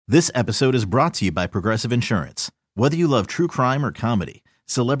This episode is brought to you by Progressive Insurance. Whether you love true crime or comedy,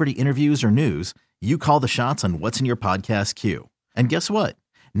 celebrity interviews or news, you call the shots on what's in your podcast queue. And guess what?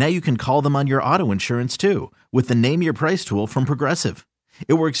 Now you can call them on your auto insurance too with the Name Your Price tool from Progressive.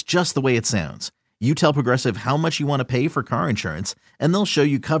 It works just the way it sounds. You tell Progressive how much you want to pay for car insurance, and they'll show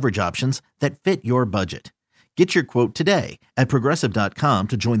you coverage options that fit your budget. Get your quote today at Progressive.com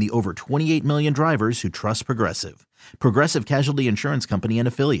to join the over 28 million drivers who trust Progressive. Progressive Casualty Insurance Company and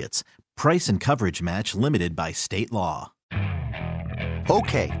Affiliates. Price and coverage match limited by state law.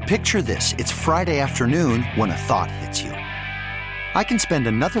 Okay, picture this. It's Friday afternoon when a thought hits you. I can spend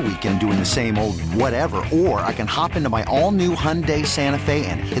another weekend doing the same old whatever, or I can hop into my all-new Hyundai Santa Fe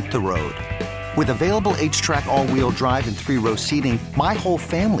and hit the road. With available H-Track all-wheel drive and 3-row seating, my whole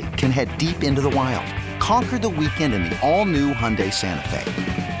family can head deep into the wild. Conquer the weekend in the all-new Hyundai Santa Fe.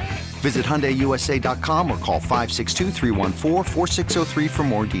 Visit HyundaiUSA.com or call 562-314-4603 for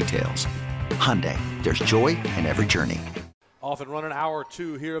more details. Hyundai, there's joy in every journey. Off and running hour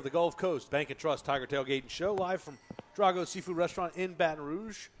two here of the Gulf Coast Bank & Trust Tiger Tailgate Show, live from Drago's Seafood Restaurant in Baton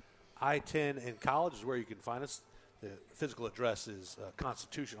Rouge. I-10 and College is where you can find us. The physical address is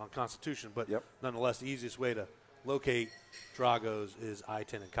Constitution, but nonetheless, the easiest way to locate Drago's is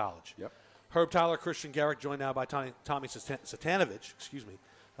I-10 and College. Yep. Herb Tyler, Christian Garrick, joined now by Tommy Satanovich,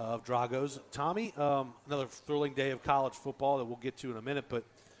 of Drago's. Tommy, another thrilling day of college football that we'll get to in a minute, but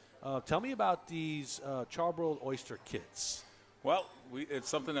tell me about these charbroiled oyster kits. Well, it's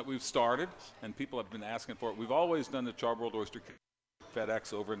something that we've started, and people have been asking for it. We've always done the charbroiled oyster kit.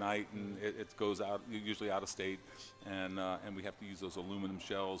 FedEx overnight, and it goes out usually out of state, and we have to use those aluminum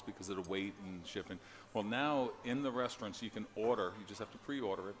shells because of the weight and shipping. Well, now in the restaurants you can order. You just have to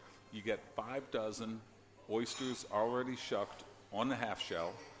pre-order it. You get 5 dozen oysters already shucked on the half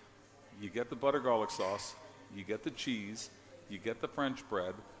shell. You get the butter garlic sauce. You get the cheese. You get the French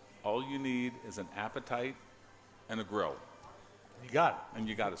bread. All you need is an appetite and a grill. You got it. And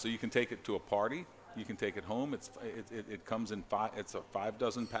you got it. So you can take it to a party. You can take it home. It comes in it's a 5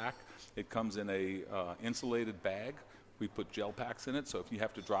 dozen pack. It comes in a insulated bag. We put gel packs in it, so if you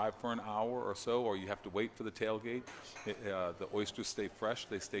have to drive for an hour or so, or you have to wait for the tailgate, the oysters stay fresh,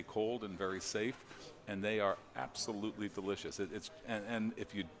 they stay cold and very safe, and they are absolutely delicious. It's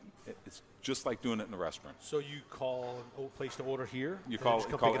just like doing it in a restaurant. So you call a place to order here? You call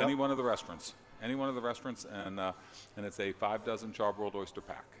any one of the restaurants. Any one of the restaurants, and it's a 5 dozen charbroiled oyster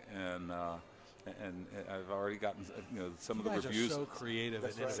pack, and I've already gotten some of the reviews. Are so creative.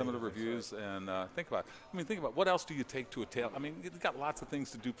 Some of the reviews, and think about what else do you take to a tail? I mean, you've got lots of things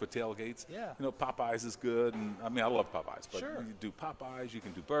to do for tailgates. Yeah. Popeyes is good, and I love Popeyes, but sure. You do Popeyes, you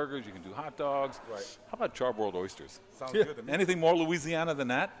can do burgers, you can do hot dogs. Right. How about charbroiled oysters? Sounds good to me. Anything more Louisiana than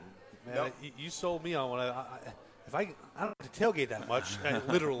that? Man, no. You sold me on one. If I don't have to tailgate that much,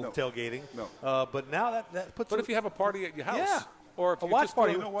 literal tailgating. No. But now that puts. But if you have a party at your house. Yeah. Or if a you watch just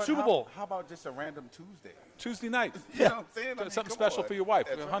party, Super Bowl. How about just a random Tuesday night? You know what I'm saying? Something special for your wife.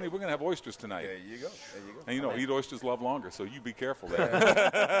 That's Honey, we're going to have oysters tonight. There you go. And eat oysters love longer, so you be careful there.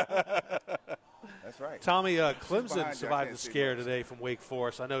 That's right. Tommy, Clemson survived the scare today from Wake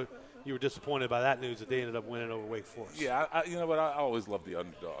Forest. I know you were disappointed by that news that they ended up winning over Wake Forest. Yeah, you know what? I always love the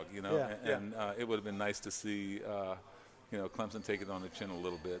underdog, and it would have been nice to see Clemson take it on the chin a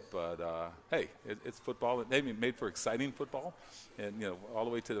little bit, but hey, it's football. They made for exciting football, and all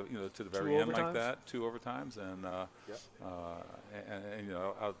the way to the very end like that, 2 overtimes, and I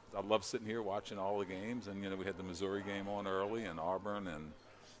love sitting here watching all the games, and we had the Missouri game on early, and Auburn, and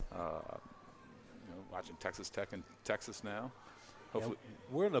watching Texas Tech and Texas now. Hopefully,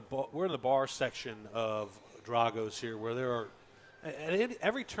 we're in the bar section of Drago's here, where there are. At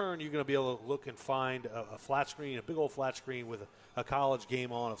every turn, you're going to be able to look and find a flat screen, a big old flat screen with a college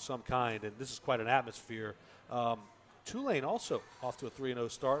game on of some kind, and this is quite an atmosphere. Tulane also off to a 3-0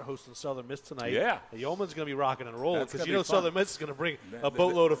 start, hosting Southern Miss tonight. Yeah. Yeoman's going to be rocking and rolling because fun. Southern Miss is going to bring a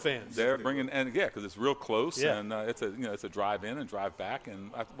boatload of fans. They're bringing, and because it's real close, yeah. and it's a drive in and drive back, and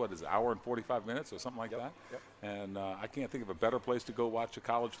what is it, hour and 45 minutes or something like that? Yep. And I can't think of a better place to go watch a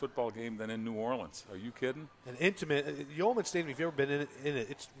college football game than in New Orleans. Are you kidding? An intimate Yeoman Stadium. If you've ever been in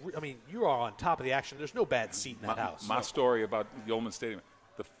it, you are on top of the action. There's no bad seat in that house. My story about Yeoman Stadium: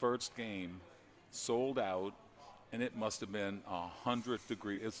 the first game sold out. And it must have been 100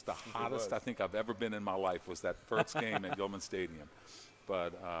 degrees. It's the hottest I think I've ever been in my life was that first game at Yeoman Stadium.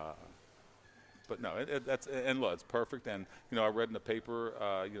 But But no, that's and look, it's perfect. And I read in the paper,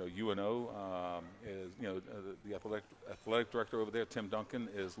 UNO is the athletic director over there, Tim Duncan,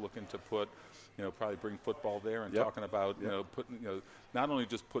 is looking to put, probably bring football there and talking about putting not only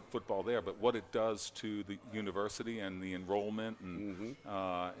just put football there, but what it does to the university and the enrollment and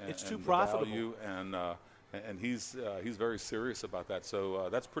it's and too the profitable. value and he's very serious about that. So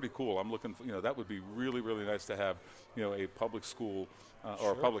that's pretty cool. I'm looking for, that would be really, really nice to have, a public school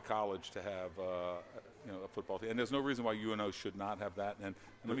or a public college to have, a football team. And there's no reason why UNO should not have that. And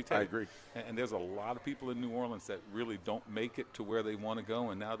let me tell you, I agree. And there's a lot of people in New Orleans that really don't make it to where they want to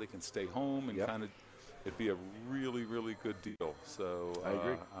go, and now they can stay home and kind of, it'd be a really, really good deal. So I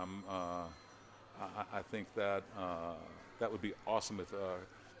agree. I think that that would be awesome if,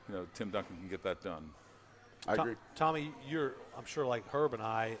 Tim Duncan can get that done. I agree. Tommy, I'm sure like Herb and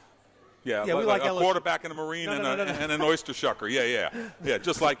I. Yeah, we like like a LSU. quarterback and a Marine No, and an oyster shucker. Yeah,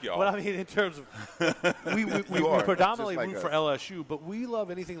 just like y'all. But I mean, in terms of we are, predominantly just like root us. for LSU, but we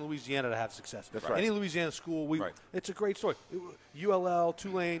love anything in Louisiana to have success. That's right. Any Louisiana school, Right. it's a great story. ULL,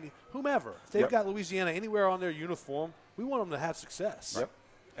 Tulane, whomever. If they've got Louisiana anywhere on their uniform, we want them to have success. Yep.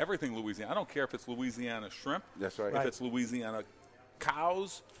 Everything Louisiana. I don't care if it's Louisiana shrimp. That's right. If it's Louisiana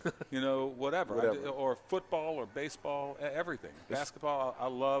cows, whatever. Whatever. Or football or baseball, everything. Basketball, I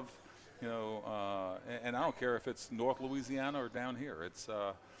love. And I don't care if it's North Louisiana or down here. It's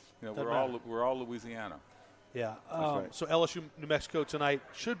we're all Louisiana. Yeah. right. So LSU, New Mexico tonight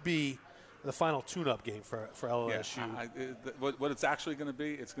should be the final tune-up game for LSU. What it's actually going to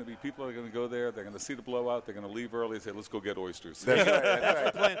be, it's going to be people are going to go there. They're going to see the blowout. They're going to leave early and say, "Let's go get oysters." That's right.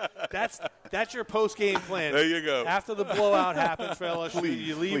 That's right. Plan. That's your post-game plan. There you go. After the blowout happens for LSU,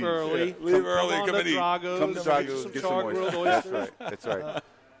 you leave please. early. Yeah. Leave early, Come come on and to eat. Drago's, Come to Drago's, get some char-grilled oysters. oysters. That's right.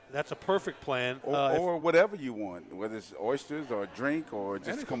 That's a perfect plan. Or whatever you want, whether it's oysters or a drink or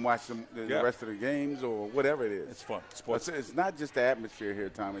just come watch the rest of the games or whatever it is. It's fun. Sports. It's not just the atmosphere here,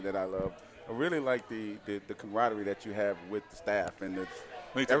 Tommy, that I love. I really like the camaraderie that you have with the staff. And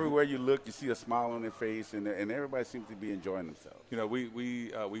it's everywhere you look, you see a smile on their face, and everybody seems to be enjoying themselves.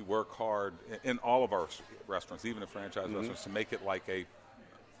 We work hard in all of our restaurants, even the franchise restaurants, to make it like a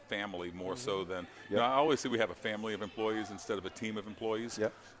family more so than I always say we have a family of employees instead of a team of employees.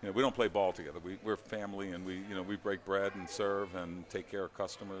 Yep. We don't play ball together. We're family, and we break bread and serve and take care of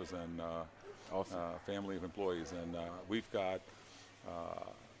customers and Awesome. Family of employees. And we've got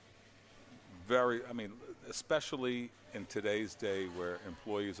especially in today's day where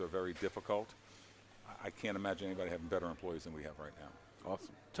employees are very difficult, I can't imagine anybody having better employees than we have right now. Awesome.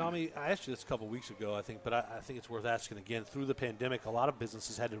 Tommy, I asked you this a couple weeks ago, I think, but I think it's worth asking again. Through the pandemic, a lot of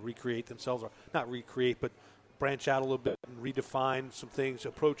businesses had to recreate themselves, or not recreate, but branch out a little bit and redefine some things,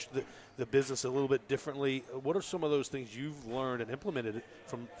 approach the business a little bit differently. What are some of those things you've learned and implemented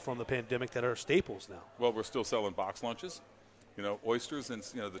from the pandemic that are staples now? Well, we're still selling box lunches, oysters, and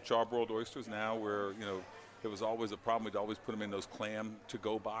the charbroiled oysters. Now there was always a problem. We'd always put them in those clam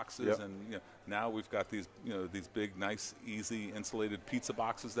to-go boxes, and now we've got these these big, nice, easy insulated pizza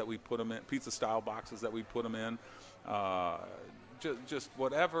boxes that we put them in, pizza-style boxes that we put them in. Just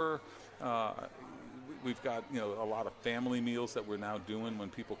whatever. We've got a lot of family meals that we're now doing when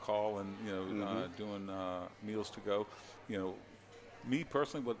people call and doing meals to go. Me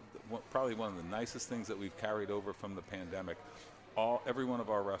personally, probably one of the nicest things that we've carried over from the pandemic. Every one of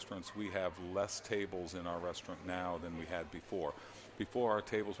our restaurants, we have less tables in our restaurant now than we had before. Before, our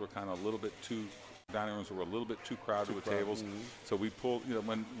tables were kind of a little bit too, dining rooms were a little bit too crowded with tables. So we pulled,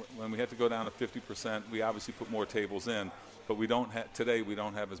 when we had to go down to 50%, we obviously put more tables in. But today we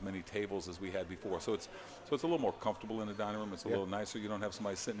don't have as many tables as we had before. So it's a little more comfortable in the dining room. It's a little nicer. You don't have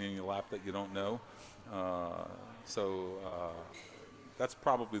somebody sitting in your lap that you don't know. That's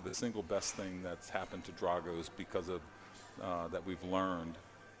probably the single best thing that's happened to Drago's because of that we've learned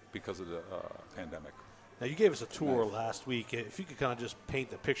because of the pandemic. Now, you gave us a tour last week. If you could kind of just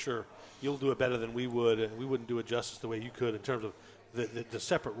paint the picture, you'll do it better than we would, and we wouldn't do it justice the way you could in terms of the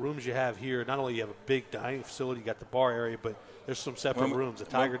separate rooms you have here. Not only you have a big dining facility, you got the bar area, but there's some separate rooms, the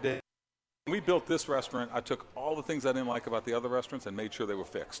Tiger Den. When we built this restaurant, I took all the things I didn't like about the other restaurants and made sure they were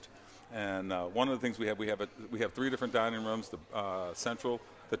fixed. And one of the things we have 3 different dining rooms: the Central,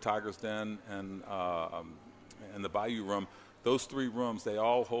 the Tiger's Den, and the Bayou Room. Those 3 rooms, they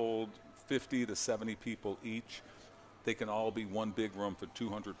all hold 50 to 70 people each. They can all be one big room for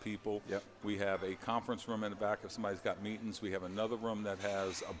 200 people. Yep. We have a conference room in the back if somebody's got meetings. We have another room that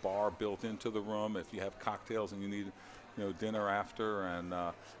has a bar built into the room if you have cocktails and you need. dinner after, and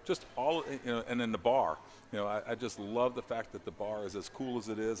just all, and then the bar. I just love the fact that the bar is as cool as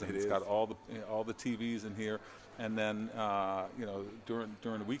it is, and it's got all the TVs in here. And then,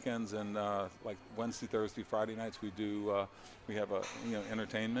 during the weekends and like Wednesday, Thursday, Friday nights, we have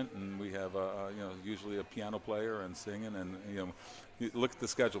entertainment, and we have usually a piano player and singing, and you look at the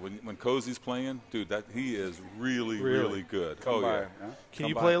schedule when Cozy's playing, dude. That he is really good. Yeah. Can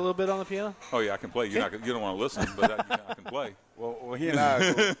you play a little bit on the piano? Oh yeah, I can play. You don't want to listen, but I can play. Well, he and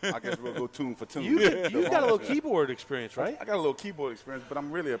I guess we'll go tune for tune. You've got a little keyboard experience, right? I got a little keyboard experience, but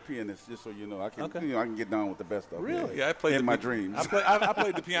I'm really a pianist, just so you know. I can I can get down with the best of them. Really? Yeah, I played in my dreams. I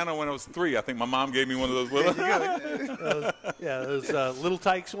played the piano when I was 3. I think my mom gave me one of those little. Those Little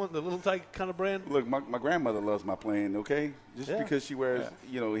Tykes one, the Little Tyke kind of brand. Look, my grandmother loves my playing. Okay, just because she wears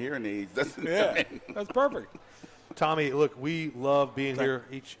hearing aids doesn't. That's perfect. Tommy, look, we love being here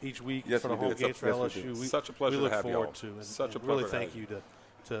each week for the home games for LSU. Such a pleasure we look to have you forward all. to, and Such a really pleasure thank you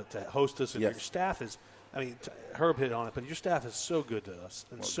to host us. And your staff is, Herb hit on it, but your staff is so good to us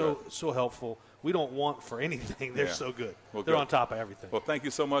and so helpful. We don't want for anything. They're so good. Well, They're on top of everything. Well, thank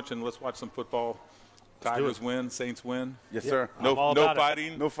you so much, and let's watch some football. Tigers win, Saints win. Yes, sir. No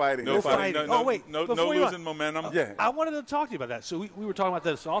fighting. No fighting. No fighting. No losing momentum. Yeah. I wanted to talk to you about that. So we were talking about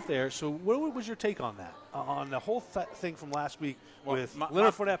this off there. So what was your take on that? On the whole thing from last week with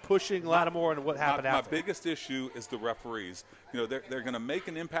Leonard Fournette pushing Lattimore and what happened after? My biggest issue is the referees. They're going to make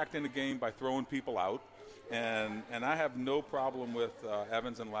an impact in the game by throwing people out. And I have no problem with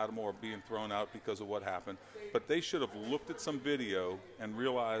Evans and Lattimore being thrown out because of what happened. But they should have looked at some video and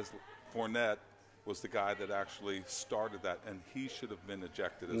realized Fournette was the guy that actually started that, and he should have been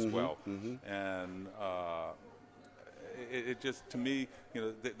ejected as well. And it just, to me,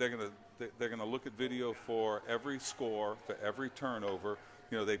 they're gonna look at video for every score, for every turnover.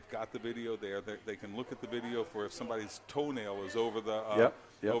 They've got the video there. They can look at the video for if somebody's toenail is over the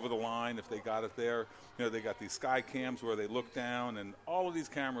over the line, if they got it there. They got these sky cams where they look down, and all of these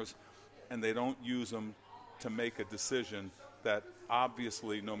cameras, and they don't use them to make a decision that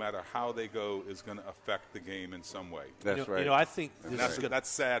obviously, no matter how they go, is going to affect the game in some way. That's right. I think that's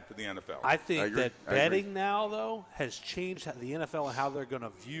sad for the NFL. I think that betting now, though, has changed the NFL and how they're going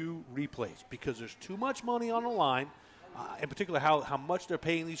to view replays because there's too much money on the line, in particular how much they're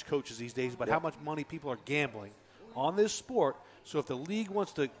paying these coaches these days, but how much money people are gambling on this sport. So if the league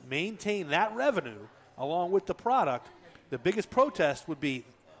wants to maintain that revenue along with the product, the biggest protest would be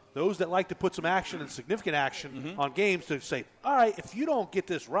those that like to put some action and significant action on games to say, all right, if you don't get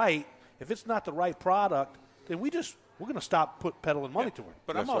this right, if it's not the right product, then we're going to stop peddling money to it.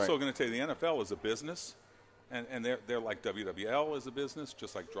 But I'm also going to tell you the NFL is a business, and they're like WWL is a business,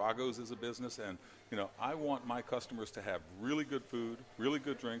 just like Drago's is a business. And, I want my customers to have really good food, really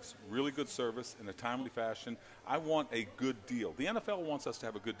good drinks, really good service in a timely fashion. I want a good deal. The NFL wants us to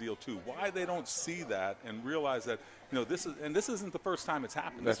have a good deal, too. Why they don't see that and realize that, this isn't the first time it's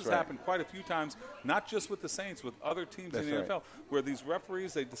happened. This has happened quite a few times, not just with the Saints, with other teams in the NFL, where these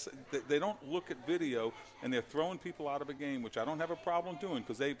referees, they don't look at video and they're throwing people out of a game, which I don't have a problem doing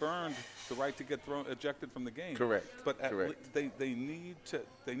because they've earned the right to get ejected from the game. Correct. But they need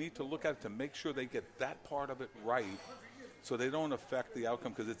to look at it to make sure they get that part of it right, so they don't affect the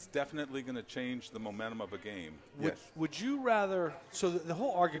outcome, because it's definitely going to change the momentum of a game. Would you rather – so the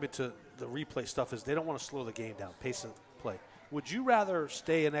whole argument to the replay stuff is they don't want to slow the game down, pace of play. Would you rather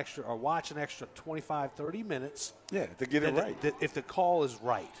stay an extra or watch an extra 25, 30 minutes? Yeah, to get it right. If the call is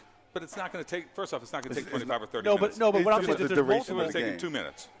right. But it's not going to take – first off, it's not going to take 25 or 30 minutes. But what I'm saying is there's multiple – it's taking 2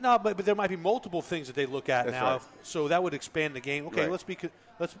 minutes. No, but there might be multiple things that they look at now. Right. So that would expand the game. Okay, let's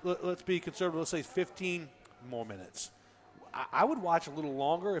be conservative. Let's say 15 more minutes. I would watch a little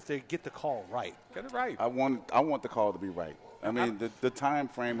longer if they get the call right. Get it right. I want the call to be right. I mean, the time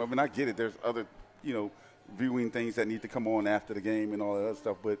frame. I mean, I get it. There's other, viewing things that need to come on after the game and all that other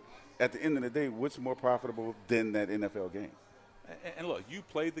stuff. But at the end of the day, what's more profitable than that NFL game? And look, you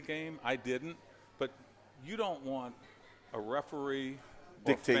played the game. I didn't. But you don't want a referee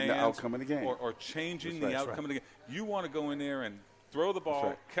dictating the outcome of the game or changing the outcome of the game. You want to go in there and throw the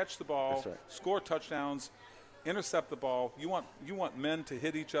ball, catch the ball, score touchdowns, intercept the ball. You want men to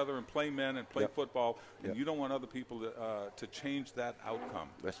hit each other and play men and play football, and you don't want other people to change that outcome.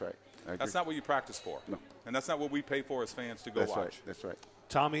 That's right. That's not what you practice for. No. And that's not what we pay for as fans to go watch. That's right.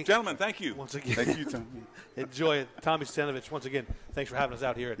 Tommy. Gentlemen, thank you. Once again. Thank you, Tommy. Enjoy it. Tommy Stanovich, once again, thanks for having us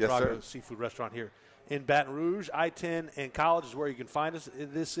out here at Drago's Seafood Restaurant here in Baton Rouge. I-10 and College is where you can find us.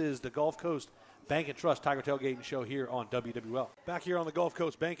 This is the Gulf Coast Bank and Trust Tiger Tailgating Show here on WWL. Back here on the Gulf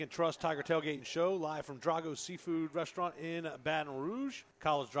Coast Bank and Trust Tiger Tailgating Show, live from Drago's Seafood Restaurant in Baton Rouge.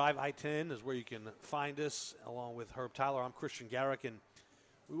 College Drive I-10 is where you can find us, along with Herb Tyler. I'm Christian Garrick, and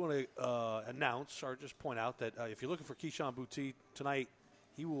we want to announce or just point out that if you're looking for Keyshawn Boutte tonight,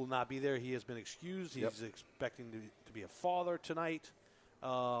 he will not be there. He has been excused. He's expecting to be a father tonight.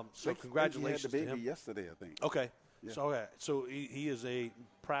 So congratulations he had the baby to him. yesterday, I think. Okay. Yeah. So he is a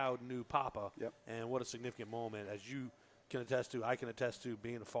proud new papa. Yep. And what a significant moment, as you can attest to, I can attest to,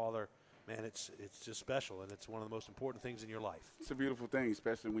 being a father. Man, it's just special, and it's one of the most important things in your life. It's a beautiful thing,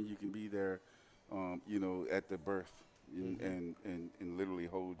 especially when you can be there, at the birth and literally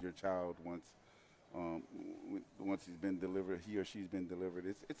hold your child once he's been delivered, he or she's been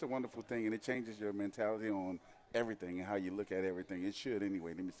delivered. It's a wonderful thing, and it changes your mentality on everything and how you look at everything. It should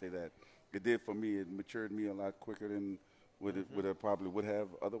anyway. Let me say that. It did for me. It matured me a lot quicker than what it probably would have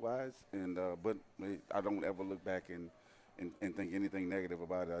otherwise. And but I don't ever look back and think anything negative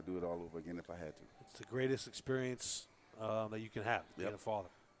about it. I'd do it all over again if I had to. It's the greatest experience that you can have, being a father.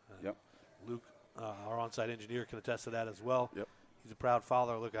 Luke, our on-site engineer, can attest to that as well. Yep. He's a proud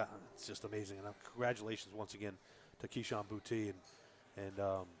father. Look, it's just amazing. And congratulations once again to Keyshawn Boutte and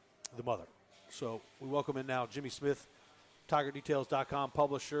the mother. So we welcome in now Jimmy Smith, TigerDetails.com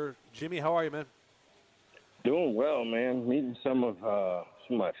publisher. Jimmy, how are you, man? Doing well, man. Meeting some of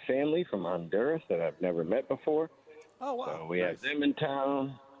my family from Honduras that I've never met before. Oh, wow. So we have them in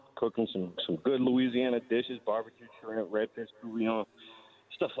town, cooking some good Louisiana dishes, barbecue shrimp, redfish bouillon,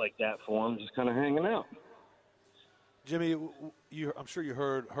 stuff like that for them, just kind of hanging out. Jimmy, I'm sure you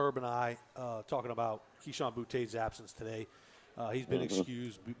heard Herb and I talking about Keyshawn Boutte's absence today. He's been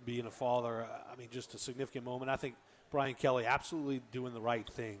excused being a father. I mean, just a significant moment. I think Brian Kelly absolutely doing the right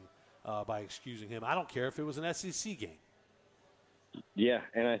thing by excusing him. I don't care if it was an SEC game. Yeah,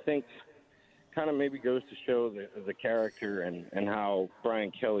 and I think kind of maybe goes to show the character and how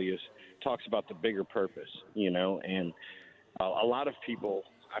Brian Kelly talks about the bigger purpose, and a lot of people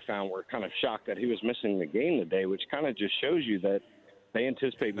I found were kind of shocked that he was missing the game today, which kind of just shows you that they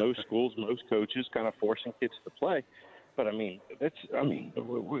anticipate most schools, most coaches kind of forcing kids to play. But, you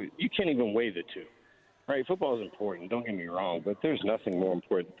can't even weigh the two. Right, football is important, don't get me wrong, but there's nothing more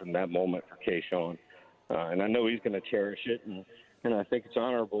important than that moment for Keyshawn. And I know he's going to cherish it, and I think it's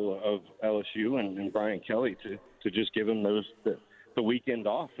honorable of LSU and Brian Kelly to just give him the weekend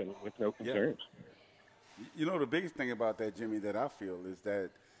off and with no concerns. Yeah. The biggest thing about that, Jimmy, that I feel is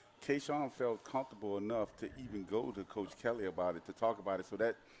that Keyshawn felt comfortable enough to even go to Coach Kelly about it, to talk about it. So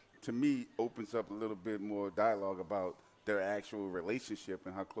that, to me, opens up a little bit more dialogue about their actual relationship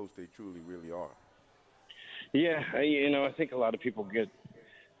and how close they truly really are. Yeah, I think a lot of people get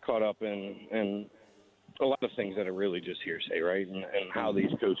caught up in a lot of things that are really just hearsay, right? And how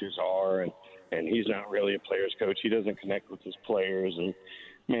these coaches are, and he's not really a player's coach. He doesn't connect with his players. And,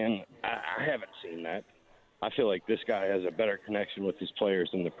 man, I haven't seen that. I feel like this guy has a better connection with his players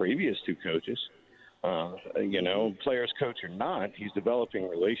than the previous two coaches. Players coach or not, he's developing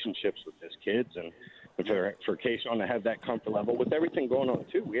relationships with his kids. And for Keyshawn to have that comfort level with everything going on,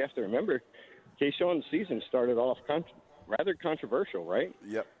 too, we have to remember Keyshawn's season started off rather controversial, right?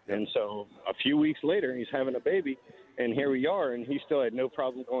 Yep. And so a few weeks later, he's having a baby, and here we are, and he still had no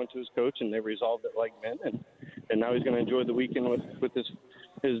problem going to his coach, and they resolved it like men. And now he's going to enjoy the weekend with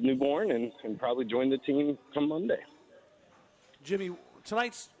his newborn and probably join the team come Monday. Jimmy,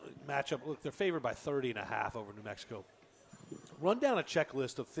 tonight's matchup, look, they're favored by 30.5 over New Mexico. Run down a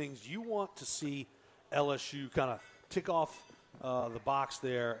checklist of things you want to see LSU kind of tick off the box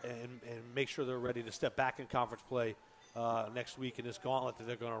there and make sure they're ready to step back in conference play next week in this gauntlet that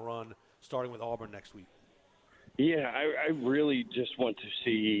they're going to run starting with Auburn next week. Yeah, I really just want to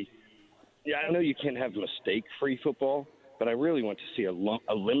see – I know you can't have mistake-free football, but I really want to see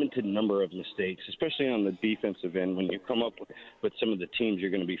a limited number of mistakes, especially on the defensive end when you come up with some of the teams you're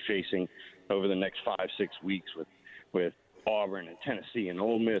going to be facing over the next 5-6 weeks with Auburn and Tennessee and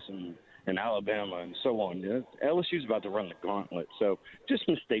Ole Miss and Alabama and so on. LSU's about to run the gauntlet. So just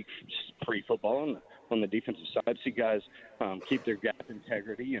mistake-free football on the defensive side. See guys keep their gap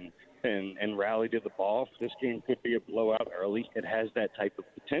integrity and rally to the ball. This game could be a blowout early. It has that type of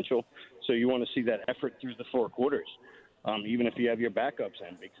potential. So you want to see that effort through the four quarters, even if you have your backups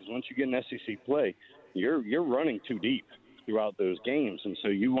in, because once you get an SEC play, you're running too deep throughout those games, and so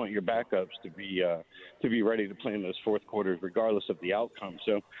you want your backups to be ready to play in those fourth quarters regardless of the outcome.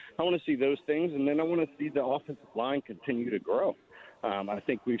 So I want to see those things, and then I want to see the offensive line continue to grow. I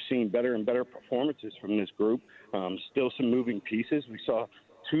think we've seen better and better performances from this group. Still some moving pieces. We saw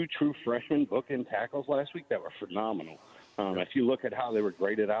two true freshman bookend tackles last week that were phenomenal. If you look at how they were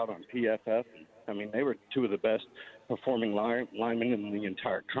graded out on PFF, I mean, they were two of the best performing linemen in the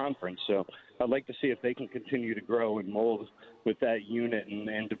entire conference. So I'd like to see if they can continue to grow and mold with that unit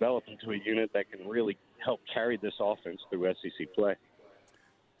and develop into a unit that can really help carry this offense through SEC play.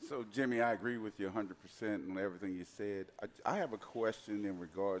 So, Jimmy, I agree with you 100% on everything you said. I have a question in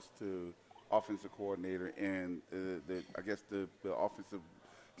regards to offensive coordinator and the offensive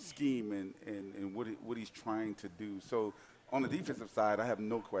scheme and what he's trying to do. So, on the defensive side, I have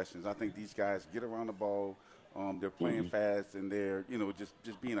no questions. I think these guys get around the ball. They're playing fast, and they're,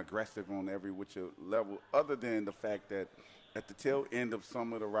 just being aggressive on every which level, other than the fact that at the tail end of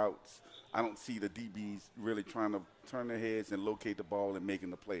some of the routes, I don't see the DBs really trying to turn their heads and locate the ball and making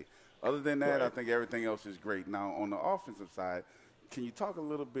the play. Other than that, right. I think everything else is great. Now, on the offensive side, can you talk a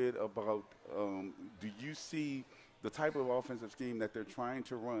little bit about do you see the type of offensive scheme that they're trying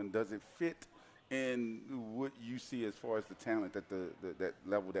to run? Does it fit in what you see as far as the talent at that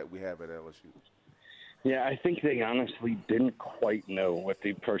level that we have at LSU? Yeah, I think they honestly didn't quite know what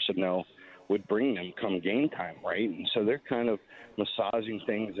the personnel would bring them come game time, right? And so they're kind of massaging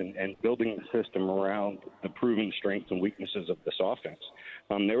things and building the system around the proven strengths and weaknesses of this offense.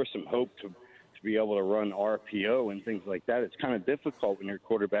 There was some hope to be able to run RPO and things like that. It's kind of difficult when your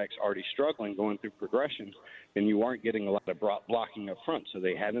quarterback's already struggling going through progressions and you aren't getting a lot of blocking up front. So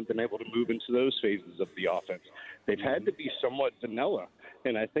they haven't been able to move into those phases of the offense. They've had to be somewhat vanilla,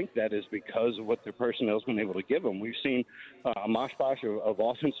 and I think that is because of what their personnel's been able to give them. We've seen a mosh-posh of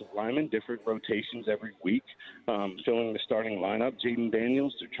offensive linemen, different rotations every week, filling the starting lineup. Jaden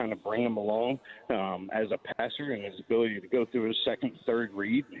Daniels, they're trying to bring him along as a passer and his ability to go through his second, third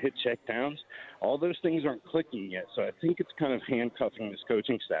read and hit check downs. All those things aren't clicking yet, so I think it's kind of handcuffing this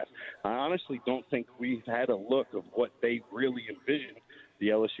coaching staff. I honestly don't think we've had a look of what they really envisioned the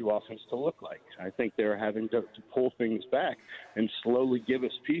LSU offense to look like. I think they're having to pull things back and slowly give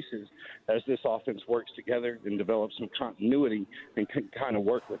us pieces as this offense works together and develops some continuity and can kind of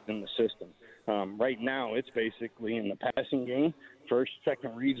work within the system. Right now, it's basically in the passing game. First,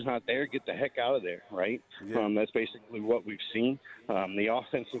 second read's not there, get the heck out of there, right? Yeah. That's basically what we've seen. The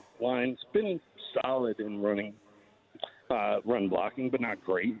offensive line's been solid in run blocking, but not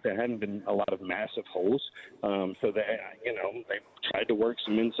great. There hadn't been a lot of massive holes. So they've tried to work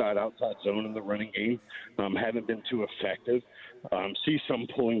some inside-outside zone in the running game. Haven't been too effective. See some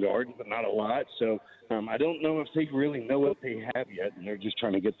pulling guard, but not a lot. So I don't know if they really know what they have yet, and they're just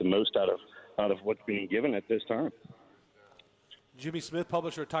trying to get the most out of what's being given at this time. Jimmy Smith,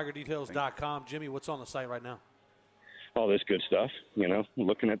 publisher at TigerDetails.com. Jimmy, what's on the site right now? All this good stuff,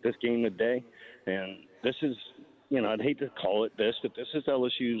 looking at this game today. And this is, I'd hate to call it this, but this is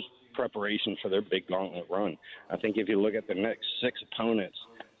LSU's preparation for their big gauntlet run. I think if you look at the next 6 opponents,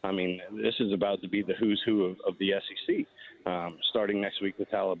 I mean, this is about to be the who's who of the SEC, starting next week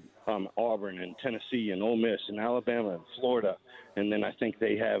with Auburn and Tennessee and Ole Miss and Alabama and Florida. And then I think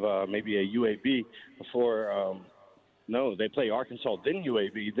they have maybe a UAB before no, they play Arkansas, then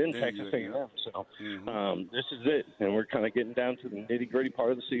UAB, then Texas A&M. So this is it, and we're kind of getting down to the nitty-gritty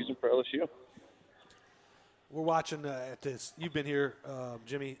part of the season for LSU. We're watching at this. You've been here,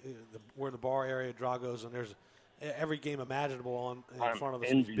 Jimmy. We're in the bar area, Drago's, and there's every game imaginable in front of us.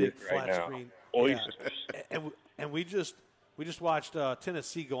 This big flat screen. Yeah. And we just watched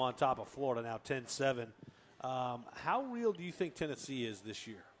Tennessee go on top of Florida now, 10-7. How real do you think Tennessee is this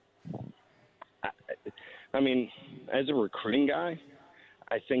year? I mean, as a recruiting guy,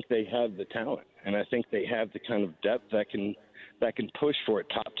 I think they have the talent, and I think they have the kind of depth that can push for a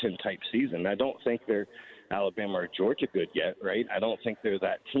top 10 type season. I don't think they're Alabama or Georgia good yet, right? I don't think they're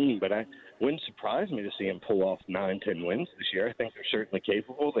that team, but it wouldn't surprise me to see them pull off 9-10 wins this year. I think they're certainly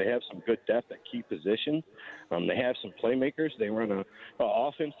capable. They have some good depth at key positions. They have some playmakers. They run an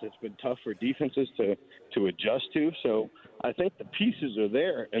offense that's been tough for defenses to adjust to. So I think the pieces are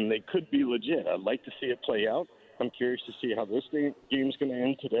there, and they could be legit. I'd like to see it play out. I'm curious to see how this game's going to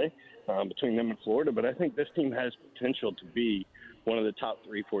end today between them and Florida, but I think this team has potential to be one of the top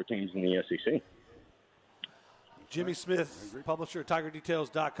 3-4 teams in the SEC. Jimmy Smith, publisher at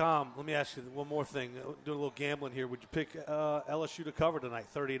TigerDetails.com. Let me ask you one more thing. Do a little gambling here. Would you pick LSU to cover tonight,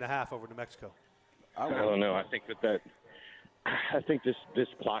 30.5 over New Mexico? I don't know. I think this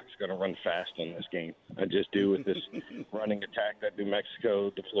clock's going to run fast in this game. I just do with this running attack that New Mexico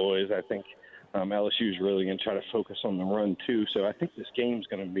deploys. I think LSU is really going to try to focus on the run too. So I think this game's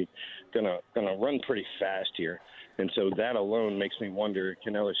going to run pretty fast here. And so that alone makes me wonder,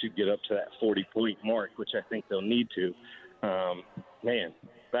 can LSU get up to that 40-point mark, which I think they'll need to.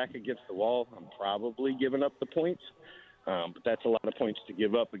 Back against the wall, I'm probably giving up the points. But that's a lot of points to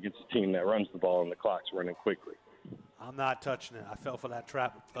give up against a team that runs the ball and the clock's running quickly. I'm not touching it. I fell for that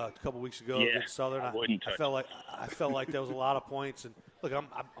trap a couple weeks ago Yeah, against Southern. I wouldn't touch I felt like there was a lot of points. And look,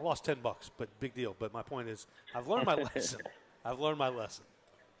 I lost $10, but big deal. But my point is, I've learned my lesson. I've learned my lesson.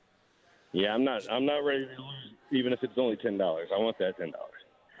 Yeah, I'm not ready to lose, even if it's only $10. I want that $10.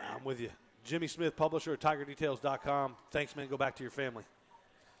 I'm with you. Jimmy Smith, publisher at TigerDetails.com. Thanks, man. Go back to your family.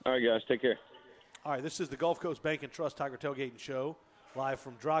 All right, guys, take care. All right, this is the Gulf Coast Bank and Trust Tiger Tailgating Show, live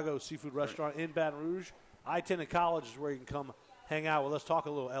from Drago Seafood Restaurant in Baton Rouge. I-10 and College is where you can come hang out with us, talk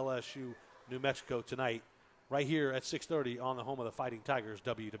a little LSU, New Mexico tonight, right here at 6:30 on the home of the Fighting Tigers,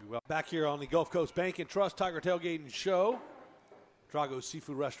 WWL. Back here on the Gulf Coast Bank and Trust Tiger Tailgating Show, Drago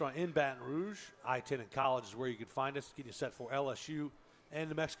Seafood Restaurant in Baton Rouge. I-10 and College is where you can find us, getting you set for LSU and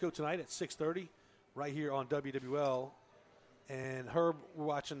New Mexico tonight at 6:30, right here on WWL. And Herb, we're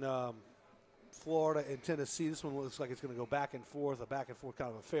watching Florida and Tennessee. This one looks like it's going to go back and forth, a back and forth kind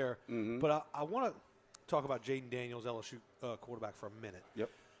of affair. Mm-hmm. But I want to talk about Jaden Daniels, LSU quarterback, for a minute. Yep.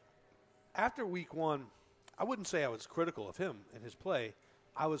 After week one, I wouldn't say I was critical of him and his play.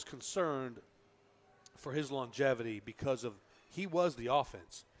 I was concerned for his longevity because of he was the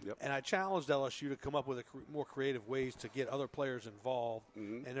offense. Yep. And I challenged LSU to come up with more creative ways to get other players involved,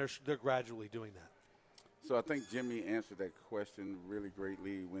 and they're gradually doing that. So I think Jimmy answered that question really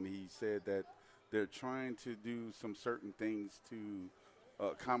greatly when he said that they're trying to do some certain things to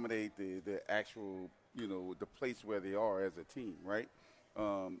accommodate the actual, the place where they are as a team, right?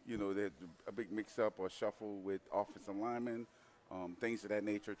 There's a big mix-up or shuffle with offensive linemen, things of that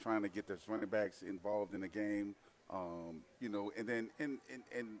nature, trying to get those running backs involved in the game, and then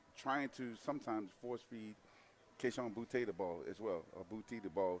and trying to sometimes force feed Keyshawn Boutte the ball as well, or Boutte the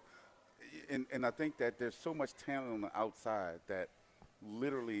ball. And I think that there's so much talent on the outside that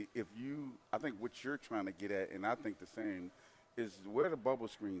literally I think what you're trying to get at, and I think the same, is where the bubble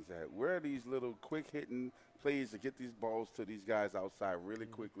screens at? Where are these little quick-hitting plays to get these balls to these guys outside really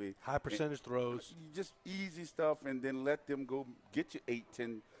quickly? High percentage throws. Just easy stuff, and then let them go get you 8,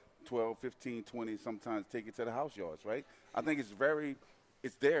 10, 12, 15, 20, sometimes take it to the house yards, right? I think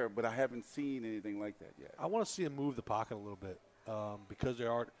it's there, but I haven't seen anything like that yet. I want to see him move the pocket a little bit because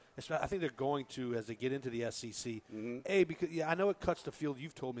I think they're going to as they get into the SEC. Mm-hmm. Because I know it cuts the field.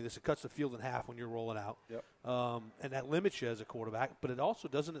 You've told me this. It cuts the field in half when you're rolling out. Yep. And that limits you as a quarterback. But it also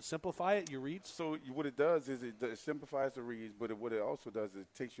doesn't it simplify it, your reads? So what it does is it simplifies the reads, but what it also does is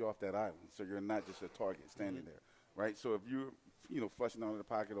it takes you off that island, so you're not just a target standing there, right? So if you're flushing out of the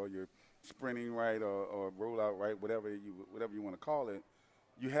pocket, or you're sprinting right, or roll out right, whatever you want to call it,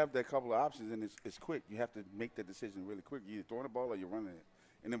 you have that couple of options, and it's quick. You have to make that decision really quick. You're either throwing the ball or you're running it.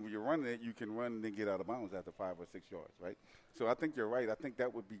 And then when you're running it, you can run and then get out of bounds after 5 or 6 yards, right? So I think you're right. I think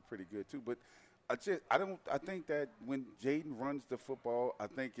that would be pretty good too. But I think that when Jaden runs the football, I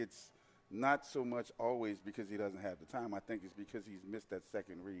think it's not so much always because he doesn't have the time. I think it's because he's missed that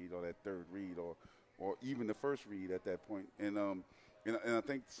second read or that third read or even the first read at that point. And I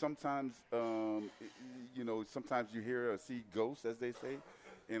think sometimes sometimes you hear or see ghosts, as they say.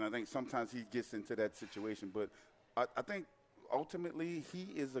 And I think sometimes he gets into that situation. But I think ultimately he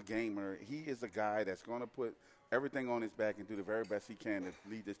is a gamer. He is a guy that's going to put everything on his back and do the very best he can to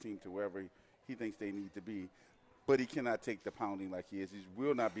lead this team to wherever he thinks they need to be. But he cannot take the pounding like he is. He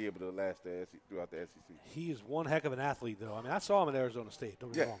will not be able to last throughout the SEC. He is one heck of an athlete, though. I mean, I saw him at Arizona State.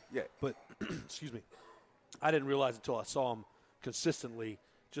 Don't get me wrong. Yeah. But, excuse me, I didn't realize until I saw him consistently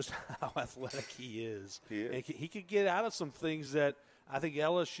just how athletic he is. He is. And he could get out of some things that I think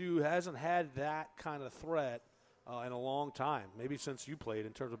LSU hasn't had that kind of threat in a long time, maybe since you played,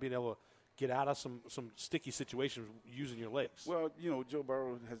 in terms of being able to get out of some sticky situations using your legs. Well, Joe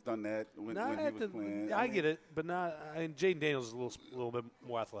Burrow has done that when he was playing. I get it, but not. And Jaden Daniels is a little bit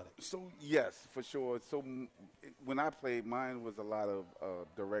more athletic. So, yes, for sure. So when I played, mine was a lot of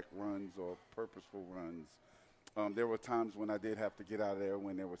direct runs or purposeful runs. There were times when I did have to get out of there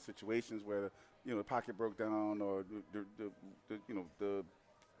when there were situations where the pocket broke down or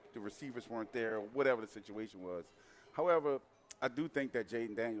the receivers weren't there, or whatever the situation was. However, I do think that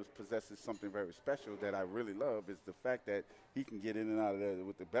Jaden Daniels possesses something very special that I really love, is the fact that he can get in and out of there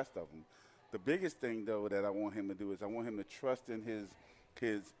with the best of them. The biggest thing, though, that I want him to do is I want him to trust in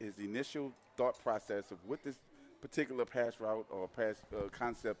his initial thought process of what this particular pass route or pass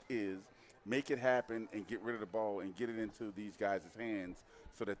concept is, make it happen and get rid of the ball and get it into these guys' hands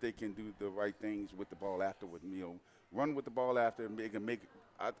so that they can do the right things with the ball afterward. Run with the ball after and make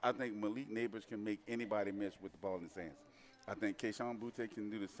I think Malik Neighbors can make anybody miss with the ball in his hands. I think Keyshawn Boutte can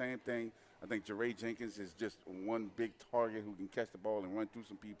do the same thing. I think Jaray Jenkins is just one big target who can catch the ball and run through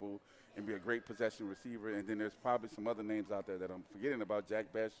some people and be a great possession receiver. And then there's probably some other names out there that I'm forgetting about,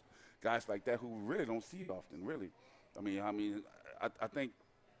 Jack Best, guys like that who we really don't see often, really. I think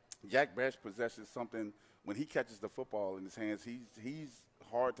Jack Bech possesses something. When he catches the football in his hands, he's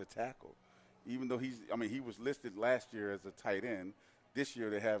hard to tackle. Even though he was listed last year as a tight end. This year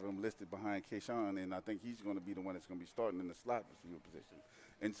they have him listed behind Keyshawn, and I think he's going to be the one that's going to be starting in the slot receiver position.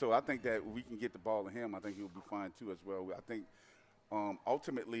 And so I think that we can get the ball to him. I think he'll be fine too as well. I think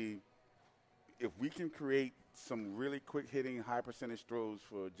ultimately, if we can create some really quick-hitting, high-percentage throws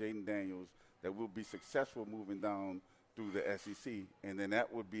for Jaden Daniels, that will be successful moving down through the SEC, and then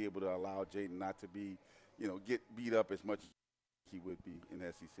that would be able to allow Jaden not to be, get beat up as much as he would be in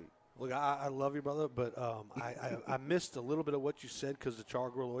the SEC. Look, I love you, brother, but I missed a little bit of what you said because the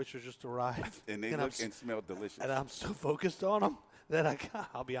char-grilled oysters just arrived. And they look and smell delicious. And I'm so focused on them that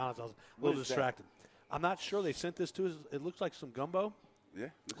I'll be honest, I was a little distracted. I'm not sure they sent this to us. It looks like some gumbo. Yeah.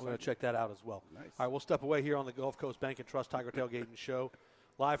 We're going to check that out as well. Nice. All right, we'll step away here on the Gulf Coast Bank and Trust Tiger Tailgating Show.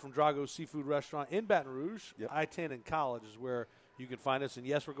 Live from Drago's Seafood Restaurant in Baton Rouge. Yep. I-10 and College is where you can find us. And,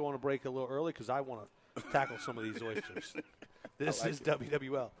 yes, we're going to break a little early because I want to tackle some of these oysters. This is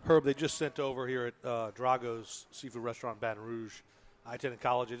WWL. Herb, they just sent over here at Drago's Seafood Restaurant in Baton Rouge. I-10 and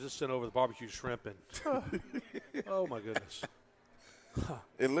College, they just sent over the barbecue shrimp. And oh, my goodness.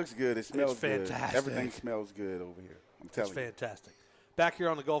 It looks good. It smells good. Fantastic. Everything smells good over here. I'm telling you. It's fantastic. Back here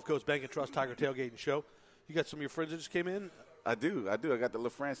on the Gulf Coast Bank and Trust Tiger Tailgating Show. You got some of your friends that just came in? I do. I got the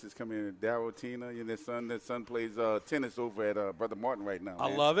LaFrancis coming in. Daryl, Tina, and their son. Their son plays tennis over at Brother Martin right now.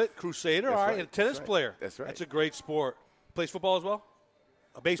 I love it. Crusader, That's all right. right. And a tennis That's right. player. That's right. That's a great sport. Plays football as well?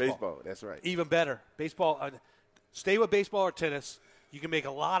 Baseball. Baseball, that's right. Even better. Baseball. Stay with baseball or tennis. You can make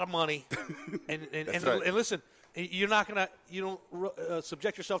a lot of money. and listen, you're not going to – you don't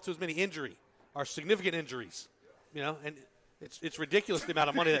subject yourself to as many injury or significant injuries. And it's ridiculous the amount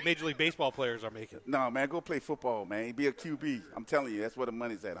of money that Major League Baseball players are making. No, man, go play football, man. Be a QB. I'm telling you, that's where the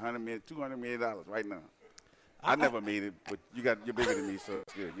money's at. $100 million, $200 million right now. I never made it, but you're bigger than me, so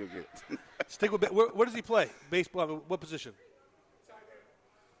it's good. You'll get it. Stick with where does he play? Baseball. What position?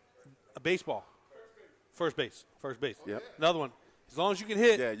 Baseball. First base. Yep. Another one. As long as you can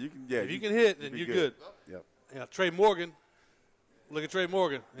hit. Yeah, you can. Yeah, if you can hit, then you're good. Yep. Yeah, Trey Morgan. Look at Trey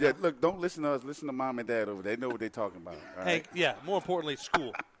Morgan. Yeah, look, don't listen to us. Listen to mom and dad over there. They know what they're talking about. All right? Yeah, more importantly,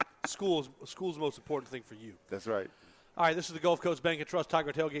 school. School's the most important thing for you. That's right. All right, this is the Gulf Coast Bank and Trust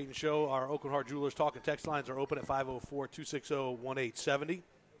Tiger Tailgating Show. Our Oakland Heart Jewelers talk and text lines are open at 504-260-1870.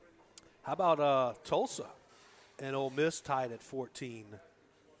 How about Tulsa and Ole Miss tied at 14?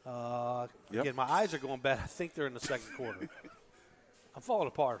 Again, my eyes are going bad. I think they're in the second quarter. I'm falling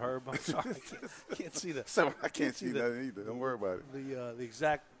apart, Herb. I'm sorry. I can't see the. So I can't see nothing either. Don't worry about it. The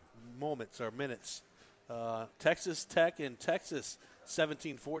exact moments or minutes. Texas Tech and Texas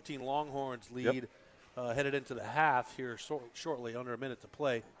 17-14 Longhorns lead headed into the half here shortly, under a minute to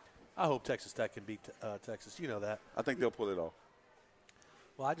play. I hope Texas Tech can beat Texas. You know that. I think they'll pull it off.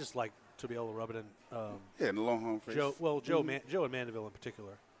 Well, I just like to be able to rub it in. In the Longhorn face. Joe in Mandeville in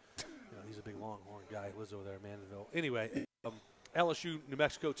particular. He's a big Longhorn guy. He lives over there in Mandeville. Anyway, LSU, New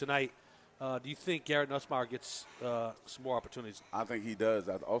Mexico tonight. Do you think Garrett Nussmeier gets some more opportunities? I think he does.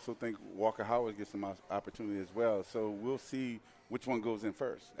 I also think Walker Howard gets some opportunity as well. So we'll see which one goes in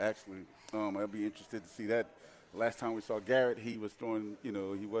first, actually. I'll be interested to see that. Last time we saw Garrett, he was throwing, he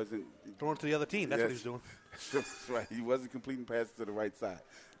wasn't – throwing to the other team. That's what he was doing. That's right. He wasn't completing passes to the right side.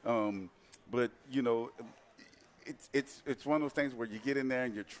 But, it's one of those things where you get in there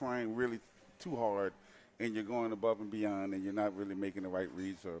and you're trying really too hard and you're going above and beyond and you're not really making the right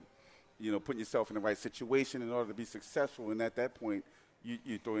reads or, putting yourself in the right situation in order to be successful. And at that point,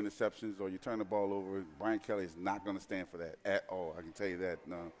 you throw interceptions or you turn the ball over. Brian Kelly is not going to stand for that at all. I can tell you that.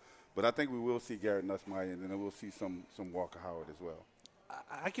 No. But I think we will see Garrett Nussmeier, and then we'll see some Walker Howard as well.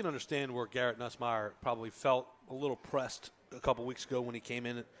 I can understand where Garrett Nussmeier probably felt a little pressed a couple weeks ago when he came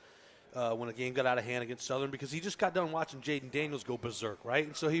in when a game got out of hand against Southern, because he just got done watching Jaden Daniels go berserk, right?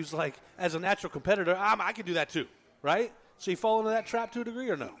 And so he was like, as a natural competitor, I can do that too, right? So you fall into that trap to a degree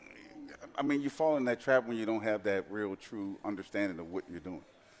or no? I mean, you fall in that trap when you don't have that real, true understanding of what you're doing.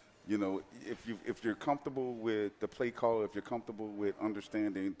 If you're comfortable with the play call, if you're comfortable with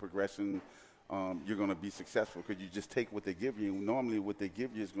understanding progression, you're going to be successful because you just take what they give you. Normally what they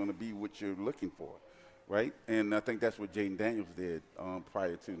give you is going to be what you're looking for, right? And I think that's what Jaden Daniels did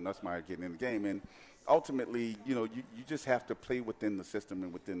prior to Nussmeier getting in the game. And ultimately, you just have to play within the system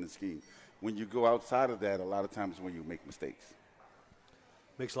and within the scheme. When you go outside of that, a lot of times when you make mistakes.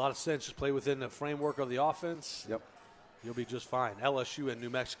 Makes a lot of sense. Just play within the framework of the offense. Yep. You'll be just fine. LSU and New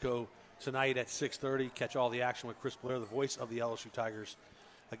Mexico tonight at 6:30. Catch all the action with Chris Blair, the voice of the LSU Tigers,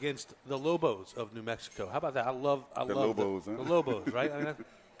 against the Lobos of New Mexico. How about that? I love Lobos, the Lobos, right? I mean, that's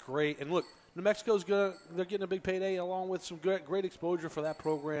great. And look, New Mexico's they're getting a big payday along with some great exposure for that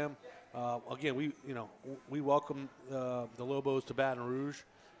program. Again, we welcome the Lobos to Baton Rouge,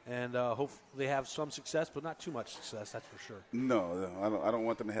 and hope they have some success, but not too much success. That's for sure. No, I don't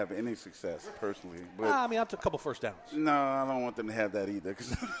want them to have any success personally. But up to a couple first downs. No, I don't want them to have that either.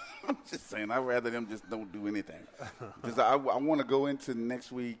 Because I'm just saying, I'd rather them just don't do anything. Because I want to go into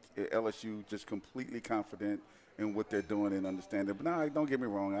next week at LSU just completely confident in what they're doing and understanding. But no, don't get me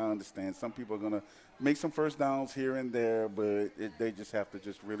wrong. I understand some people are going to make some first downs here and there, but they just have to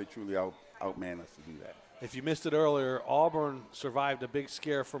just really, truly outman us to do that. If you missed it earlier, Auburn survived a big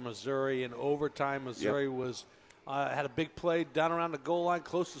scare for Missouri in overtime. Missouri had a big play down around the goal line,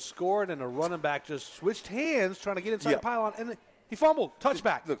 close to scoring, and a running back just switched hands trying to get inside the pylon, and he fumbled.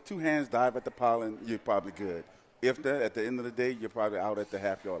 Touchback. Look, 2 hands dive at the pylon, you're probably good. If that, at the end of the day, you're probably out at the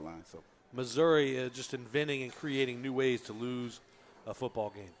half-yard line. So Missouri just inventing and creating new ways to lose a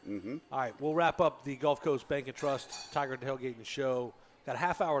football game. Mm-hmm. All right, we'll wrap up the Gulf Coast Bank and Trust Tiger Tailgating Show. Got a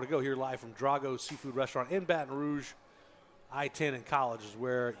half hour to go here live from Drago's Seafood Restaurant in Baton Rouge. I-10 and College is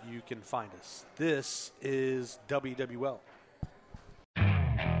where you can find us. This is WWL.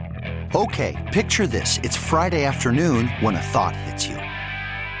 Okay, picture this. It's Friday afternoon when a thought hits you.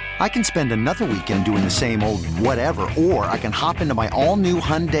 I can spend another weekend doing the same old whatever, or I can hop into my all-new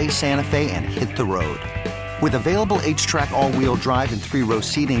Hyundai Santa Fe and hit the road. With available H-Track all-wheel drive and 3-row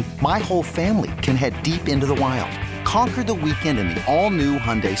seating, my whole family can head deep into the wild. Conquer the weekend in the all-new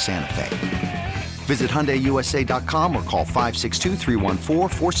Hyundai Santa Fe. Visit HyundaiUSA.com or call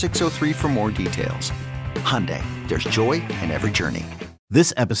 562-314-4603 for more details. Hyundai, there's joy in every journey.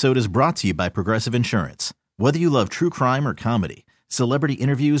 This episode is brought to you by Progressive Insurance. Whether you love true crime or comedy, celebrity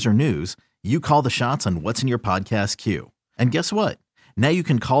interviews or news, you call the shots on what's in your podcast queue. And guess what? Now you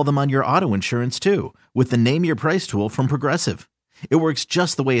can call them on your auto insurance too with the Name Your Price tool from Progressive. It works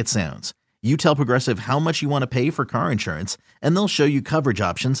just the way it sounds. You tell Progressive how much you want to pay for car insurance, and they'll show you coverage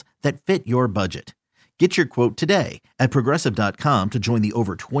options that fit your budget. Get your quote today at Progressive.com to join the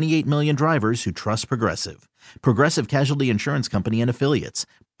over 28 million drivers who trust Progressive. Progressive Casualty Insurance Company and Affiliates.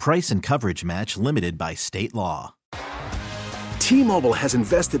 Price and coverage match limited by state law. T-Mobile has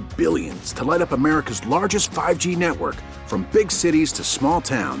invested billions to light up America's largest 5G network, from big cities to small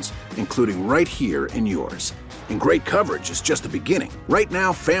towns, including right here in yours. And great coverage is just the beginning. Right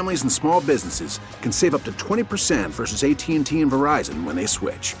now, families and small businesses can save up to 20% versus AT&T and Verizon when they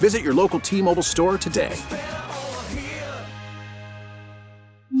switch. Visit your local T-Mobile store today.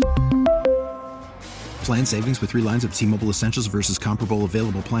 Plan savings with 3 lines of T-Mobile Essentials versus comparable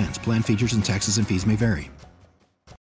available plans. Plan features and taxes and fees may vary.